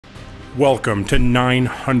Welcome to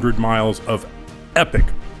 900 miles of epic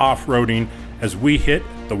off-roading as we hit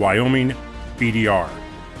the Wyoming BDR.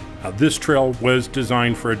 Now, this trail was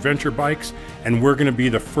designed for adventure bikes, and we're going to be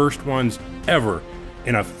the first ones ever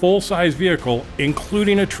in a full-size vehicle,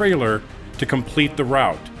 including a trailer, to complete the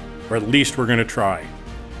route, or at least we're going to try.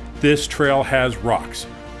 This trail has rocks,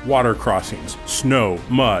 water crossings, snow,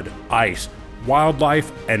 mud, ice,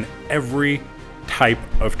 wildlife, and every type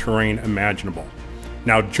of terrain imaginable.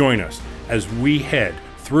 Now join us as we head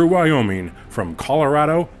through Wyoming from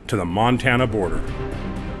Colorado to the Montana border.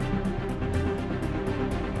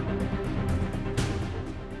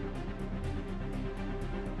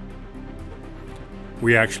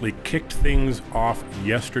 We actually kicked things off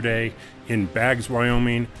yesterday in Baggs,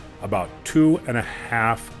 Wyoming, about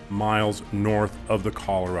 2.5 miles north of the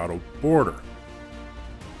Colorado border.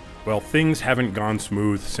 Well, things haven't gone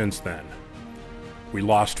smooth since then. We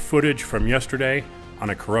lost footage from yesterday on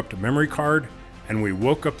a corrupt memory card, and we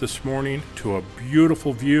woke up this morning to a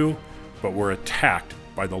beautiful view, but were attacked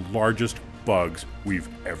by the largest bugs we've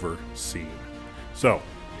ever seen. So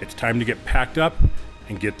it's time to get packed up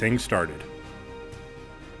and get things started.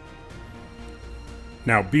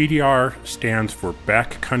 Now, BDR stands for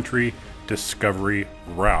Backcountry Discovery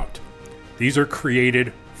Route. These are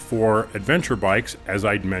created for adventure bikes, as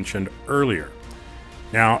I'd mentioned earlier.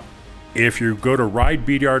 Now, if you go to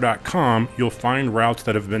ridebdr.com, you'll find routes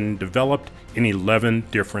that have been developed in 11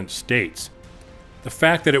 different states. The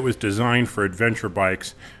fact that it was designed for adventure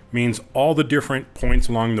bikes means all the different points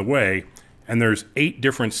along the way, and there's 8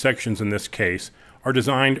 different sections in this case, are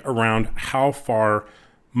designed around how far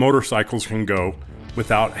motorcycles can go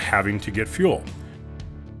without having to get fuel.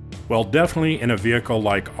 Well, definitely in a vehicle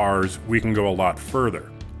like ours, we can go a lot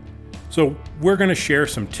further. So we're going to share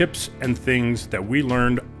some tips and things that we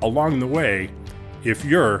learned along the way if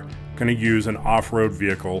you're going to use an off-road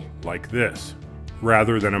vehicle like this,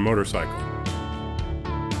 rather than a motorcycle.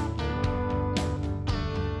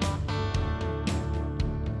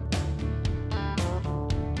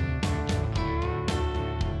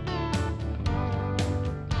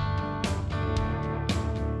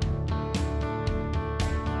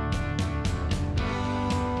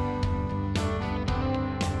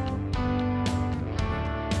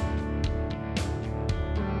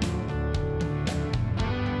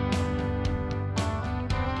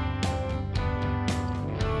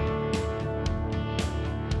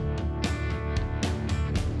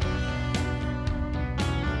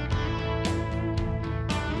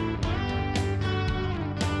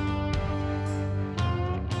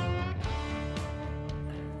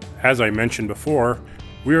 As I mentioned before,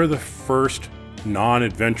 we are the first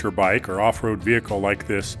non-adventure bike or off-road vehicle like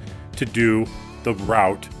this to do the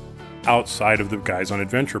route outside of the guys on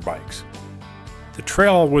adventure bikes. The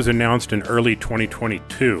trail was announced in early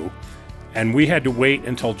 2022, and we had to wait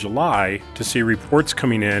until July to see reports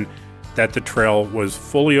coming in that the trail was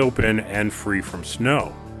fully open and free from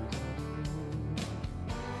snow.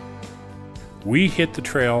 We hit the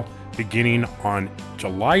trail beginning on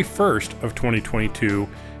July 1st of 2022,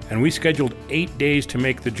 and we scheduled 8 days to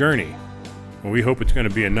make the journey. And we hope it's going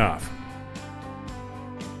to be enough.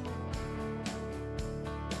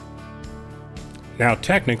 Now,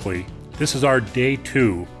 technically, this is our day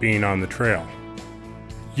 2 being on the trail.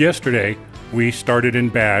 Yesterday, we started in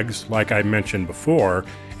Baggs, like I mentioned before,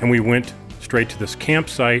 and we went straight to this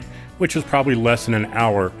campsite, which was probably less than an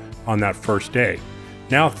hour on that first day.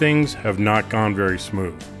 Now things have not gone very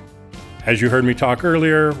smooth. As you heard me talk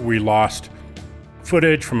earlier, we lost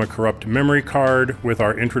footage from a corrupt memory card with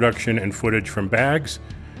our introduction and footage from Baggs.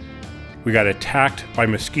 We got attacked by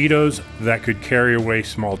mosquitoes that could carry away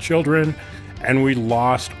small children, and we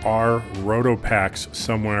lost our roto packs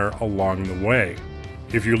somewhere along the way.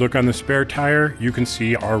 If you look on the spare tire, you can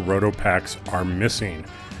see our roto packs are missing.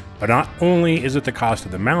 But not only is it the cost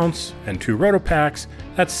of the mounts and 2 roto packs,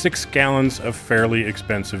 that's 6 gallons of fairly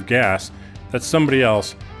expensive gas that somebody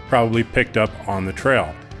else probably picked up on the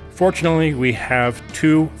trail. Fortunately, we have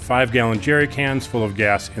 2 5-gallon jerry cans full of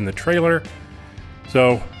gas in the trailer,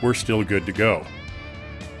 so we're still good to go.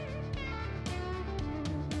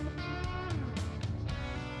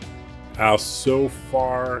 Now, so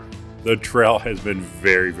far, the trail has been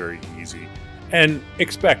very, very easy and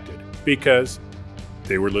expected because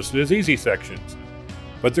they were listed as easy sections.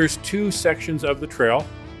 But there's 2 sections of the trail,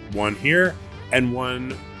 one here and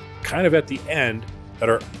one kind of at the end, that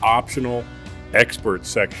are optional expert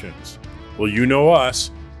sections. Well, you know us,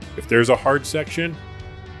 if there's a hard section,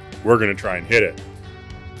 we're going to try and hit it.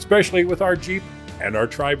 Especially with our Jeep and our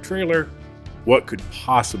Tribe trailer, what could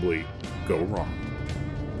possibly go wrong?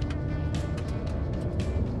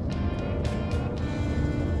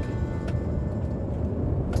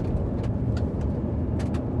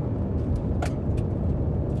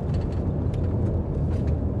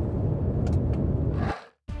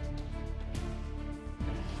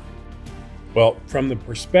 Well, from the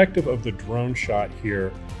perspective of the drone shot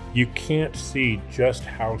here, you can't see just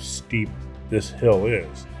how steep this hill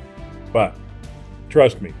is. But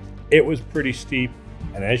trust me, it was pretty steep.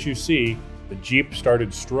 And as you see, the Jeep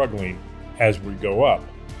started struggling as we go up.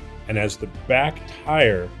 And as the back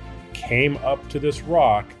tire came up to this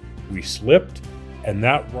rock, we slipped, and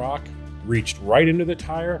that rock reached right into the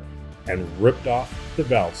tire and ripped off the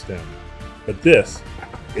valve stem. But this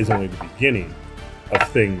is only the beginning of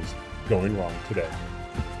things going wrong today.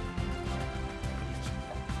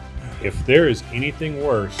 If there is anything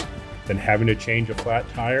worse than having to change a flat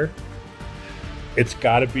tire, it's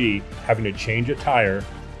gotta be having to change a tire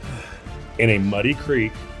in a muddy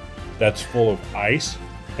creek that's full of ice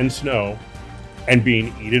and snow and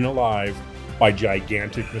being eaten alive by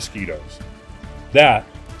gigantic mosquitoes. That,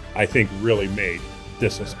 I think, really made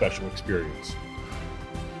this a special experience.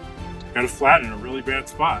 Got a flat in a really bad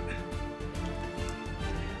spot.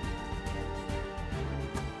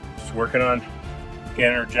 Just working on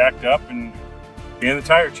getting her jacked up and getting the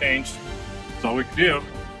tire changed. That's all we can do.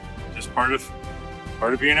 Just part of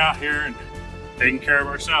being out here and taking care of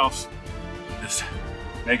ourselves. Just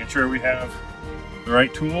making sure we have the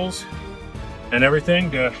right tools and everything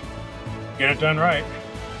to get it done right.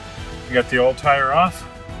 We got the old tire off.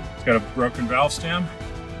 It's got a broken valve stem.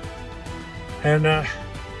 And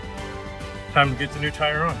time to get the new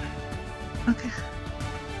tire on. Okay.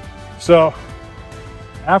 So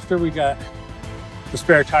after we got the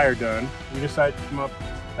spare tire done, we decided to come up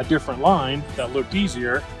a different line that looked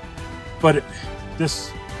easier, but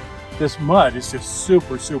this mud is just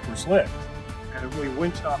super slick. And if we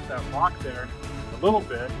winch off that rock there a little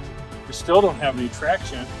bit, we still don't have any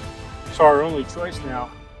traction. So our only choice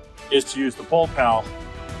now is to use the pole pal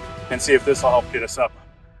and see if this will help get us up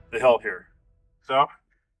the hill here. So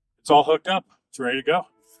it's all hooked up, it's ready to go.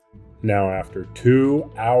 Now after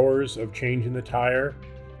 2 hours of changing the tire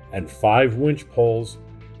and 5 winch pulls,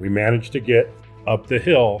 we managed to get up the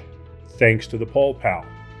hill thanks to the pole pal.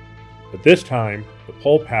 But this time, the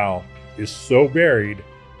pole pal is so buried,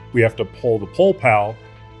 we have to pull the pole pal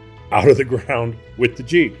out of the ground with the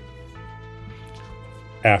Jeep.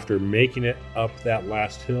 After making it up that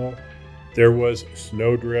last hill, there was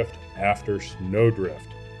snowdrift after snowdrift.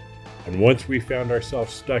 And once we found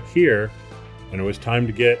ourselves stuck here, and it was time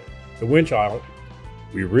to get the winch out,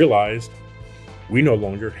 we realized we no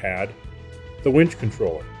longer had the winch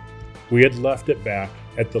controller. We had left it back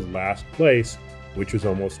at the last place, which was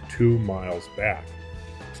almost 2 miles back.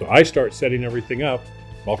 So I start setting everything up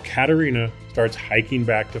while Katerina starts hiking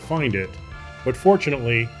back to find it. But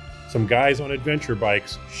fortunately, some guys on adventure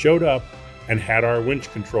bikes showed up and had our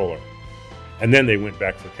winch controller. And then they went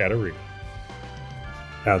back for Katerina.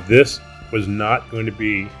 Now this was not going to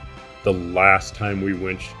be the last time we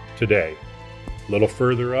winched today. A little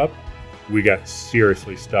further up, we got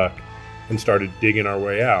seriously stuck and started digging our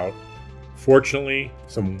way out. Fortunately,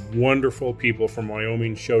 some wonderful people from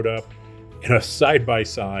Wyoming showed up in a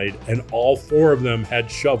side-by-side, and all 4 of them had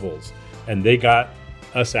shovels, and they got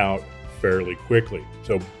us out fairly quickly.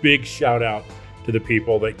 So big shout out to the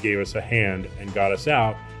people that gave us a hand and got us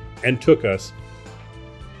out and took us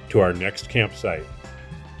to our next campsite.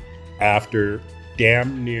 After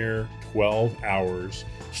damn near 12 hours,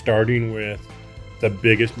 starting with the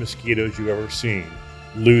biggest mosquitoes you've ever seen,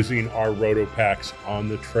 losing our rotopacks on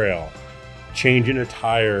the trail, changing a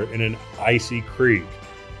tire in an icy creek,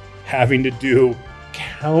 having to do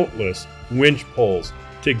countless winch pulls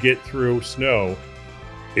to get through snow,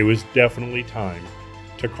 it was definitely time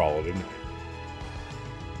to call it a night.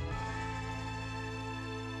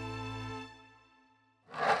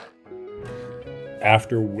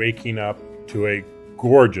 After waking up to a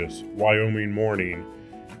gorgeous Wyoming morning,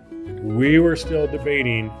 we were still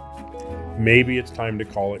debating maybe it's time to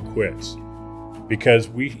call it quits, because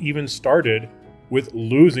we even started with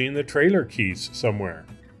losing the trailer keys somewhere.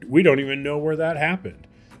 We don't even know where that happened.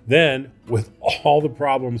 Then, with all the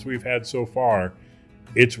problems we've had so far,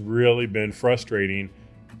 it's really been frustrating,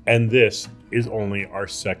 and this is only our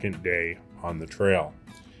second day on the trail.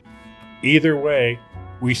 Either way,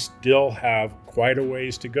 we still have quite a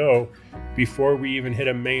ways to go before we even hit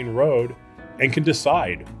a main road and can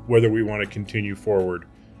decide whether we want to continue forward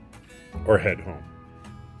or head home.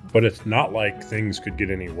 But it's not like things could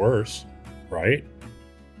get any worse, right?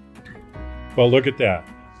 Well, look at that.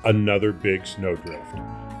 Another big snowdrift.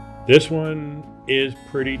 This one is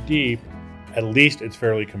pretty deep. At least it's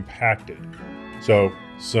fairly compacted. So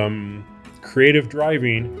some creative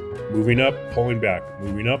driving, moving up, pulling back,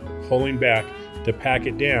 moving up, pulling back to pack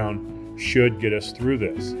it down should get us through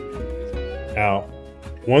this. Now,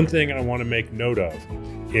 one thing I want to make note of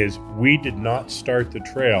is we did not start the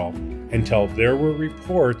trail until there were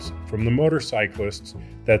reports from the motorcyclists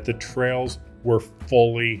that the trails were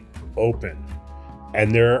fully open.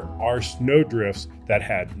 And there are snowdrifts that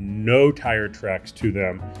had no tire tracks to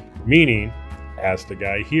them, meaning, as the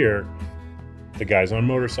guy here, the guys on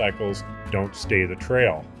motorcycles don't stay the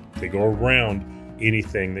trail. They go around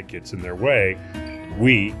anything that gets in their way.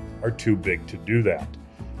 We are too big to do that.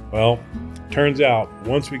 Well, turns out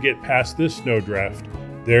once we get past this snowdrift,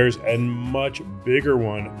 there's a much bigger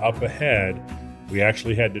one up ahead. We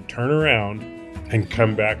actually had to turn around and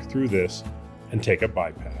come back through this and take a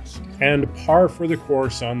bypass. And par for the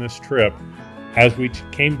course on this trip, as we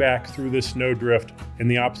came back through this snowdrift in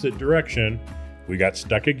the opposite direction, we got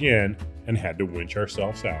stuck again and had to winch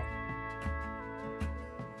ourselves out.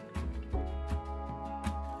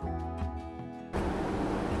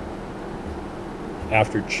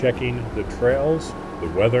 After checking the trails, the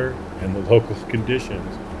weather, and the local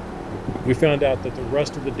conditions, we found out that the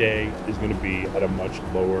rest of the day is going to be at a much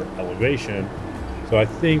lower elevation. So I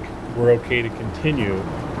think we're okay to continue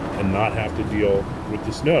and not have to deal with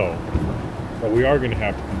the snow, but we are going to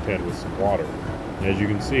have to contend with some water. And as you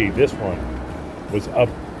can see, this one was up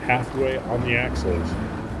halfway on the axles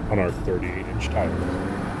on our 38-inch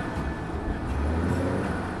tires.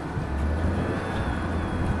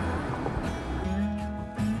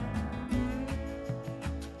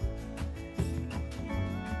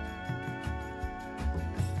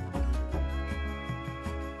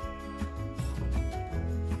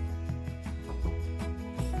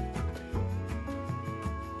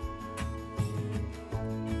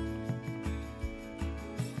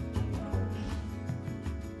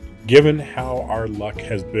 Given how our luck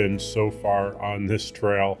has been so far on this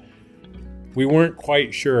trail, we weren't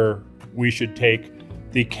quite sure we should take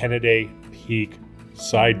the Kennedy Peak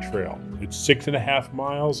side trail. It's 6.5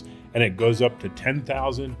 miles and it goes up to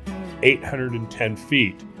 10,810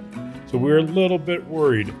 feet. So we're a little bit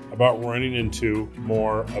worried about running into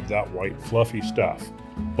more of that white fluffy stuff.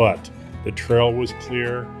 But the trail was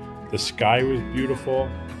clear, the sky was beautiful,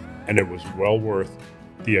 and it was well worth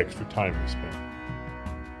the extra time we spent.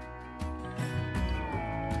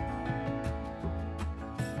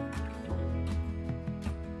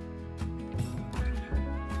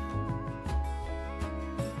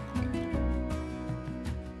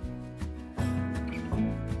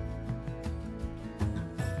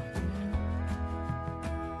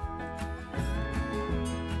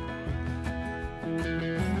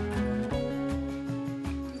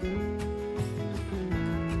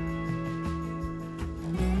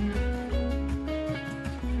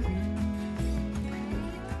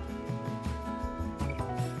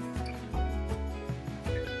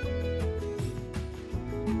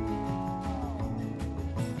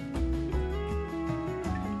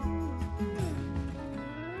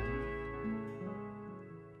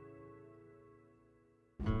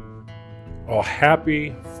 Well,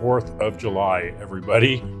 happy 4th of July,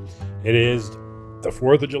 everybody. It is the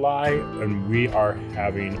 4th of July and we are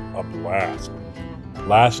having a blast.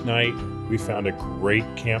 Last night, we found a great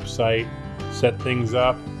campsite, set things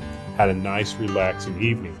up, had a nice relaxing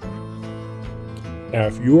evening. Now,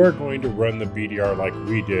 if you are going to run the BDR like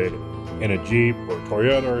we did in a Jeep or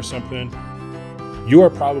Toyota or something, you are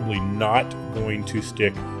probably not going to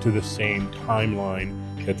stick to the same timeline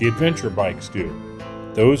that the adventure bikes do.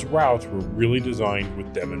 Those routes were really designed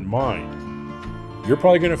with them in mind. You're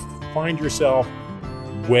probably going to find yourself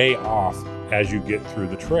way off as you get through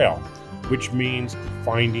the trail, which means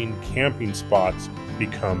finding camping spots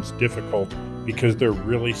becomes difficult because they're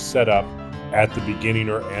really set up at the beginning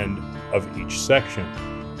or end of each section.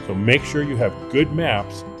 So make sure you have good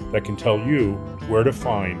maps that can tell you where to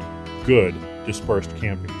find good dispersed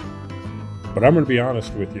camping. But I'm going to be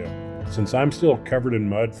honest with you, since I'm still covered in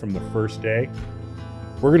mud from the first day,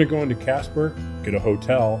 we're going to go into Casper, get a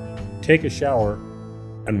hotel, take a shower,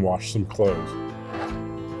 and wash some clothes.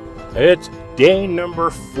 It's day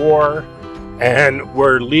number 4, and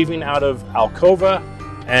we're leaving out of Alcova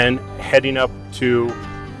and heading up to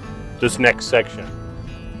this next section.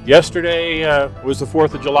 Yesterday was the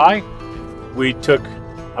 4th of July. We took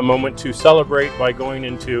a moment to celebrate by going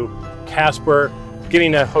into Casper,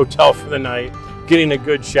 getting a hotel for the night, getting a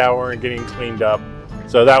good shower, and getting cleaned up.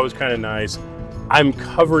 So that was kind of nice. I'm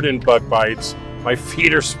covered in bug bites, my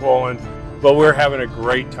feet are swollen, but we're having a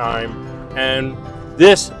great time. And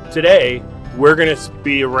today, we're gonna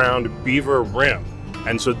be around Beaver Rim.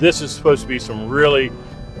 And so this is supposed to be some really,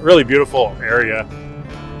 really beautiful area.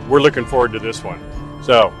 We're looking forward to this one.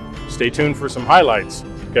 So stay tuned for some highlights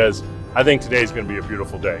because I think today's gonna be a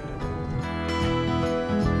beautiful day.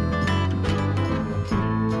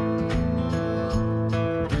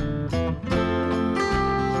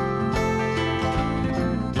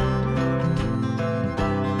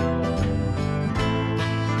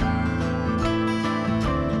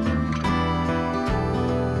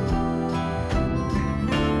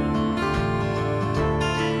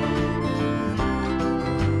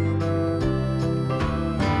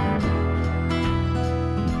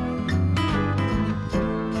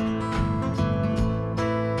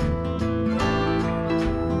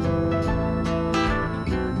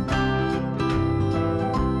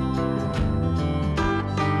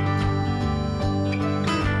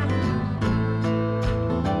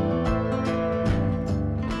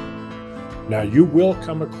 Now you will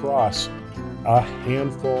come across a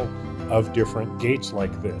handful of different gates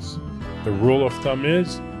like this. The rule of thumb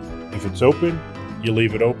is, if it's open, you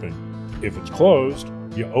leave it open. If it's closed,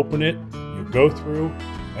 you open it, you go through,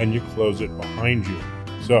 and you close it behind you.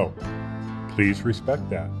 So please respect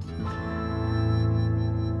that.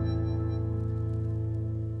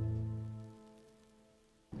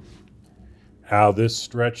 Now this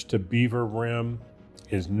stretch to Beaver Rim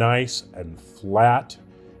is nice and flat,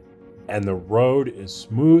 and the road is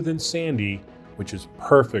smooth and sandy, which is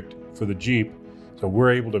perfect for the Jeep. So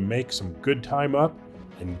we're able to make some good time up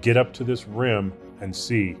and get up to this rim and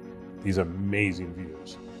see these amazing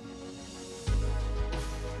views.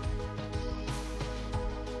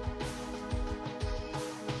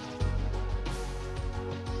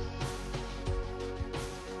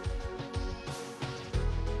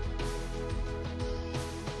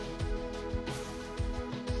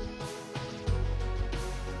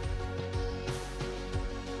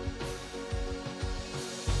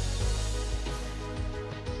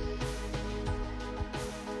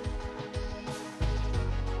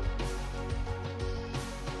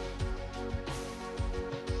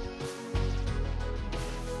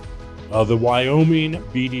 The Wyoming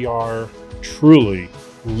BDR truly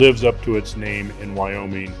lives up to its name in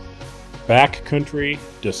Wyoming. Backcountry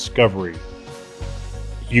discovery.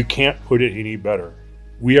 You can't put it any better.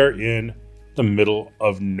 We are in the middle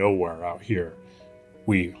of nowhere out here.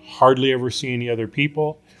 We hardly ever see any other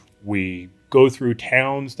people. We go through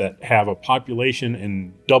towns that have a population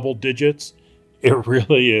in double digits. It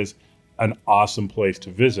really is an awesome place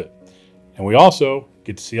to visit. And we also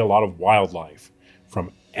get to see a lot of wildlife,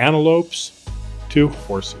 from antelopes to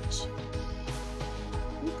horses.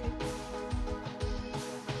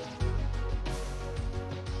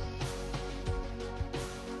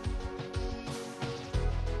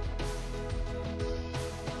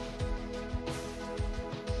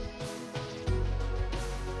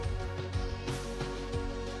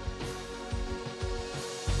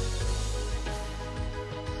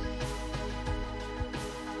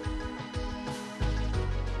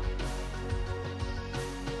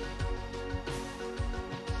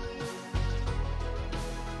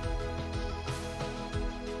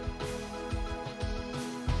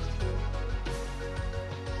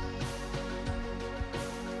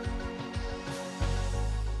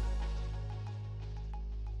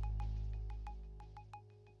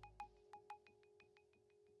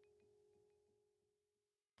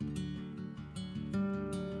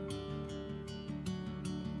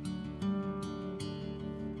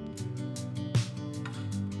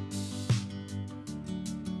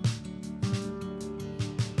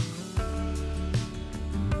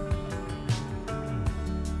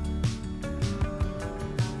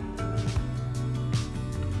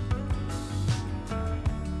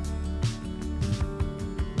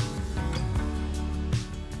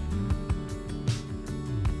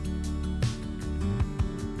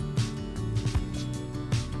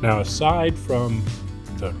 Now, aside from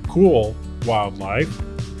the cool wildlife,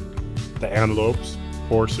 the antelopes,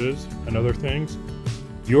 horses, and other things,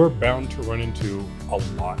 you're bound to run into a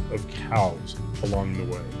lot of cows along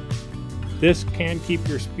the way. This can keep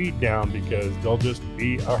your speed down because there'll just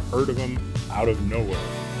be a herd of them out of nowhere.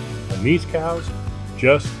 And these cows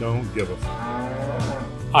just don't give a fuck.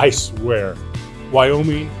 I swear,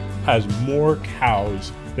 Wyoming has more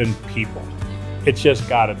cows than people. It's just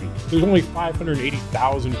gotta be. There's only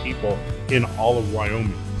 580,000 people in all of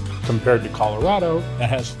Wyoming, compared to Colorado that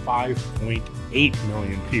has 5.8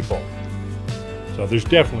 million people. So there's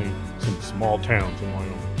definitely some small towns in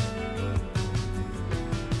Wyoming.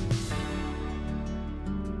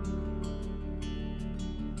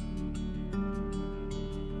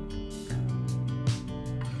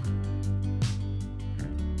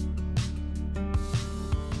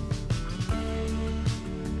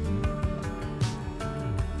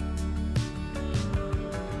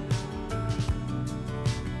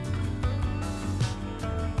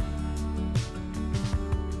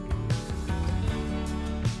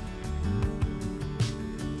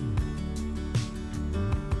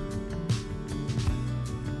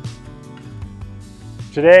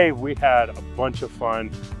 Today we had a bunch of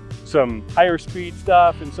fun, some higher speed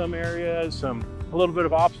stuff in some areas, a little bit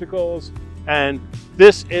of obstacles, and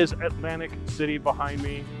this is Atlantic City behind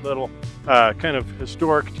me, little kind of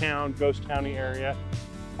historic town, ghost towny area.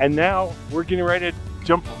 And now we're getting ready to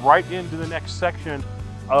jump right into the next section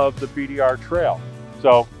of the BDR trail.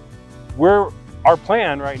 So our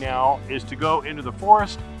plan right now is to go into the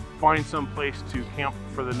forest, find some place to camp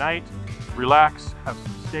for the night, relax, have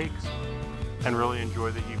some steaks, and really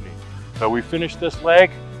enjoy the evening. So we finished this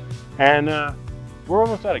leg, and We're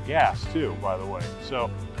almost out of gas too, by the way. So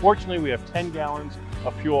fortunately we have 10 gallons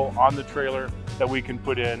of fuel on the trailer that we can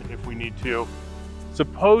put in if we need to.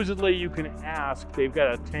 Supposedly you can ask, they've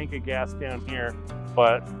got a tank of gas down here,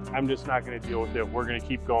 but I'm just not gonna deal with it. We're gonna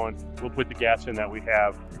keep going. We'll put the gas in that we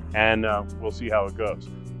have and we'll see how it goes.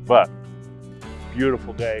 But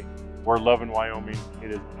beautiful day. We're loving Wyoming.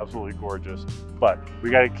 It is absolutely gorgeous, but we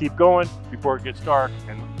gotta keep going before it gets dark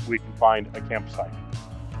and we can find a campsite.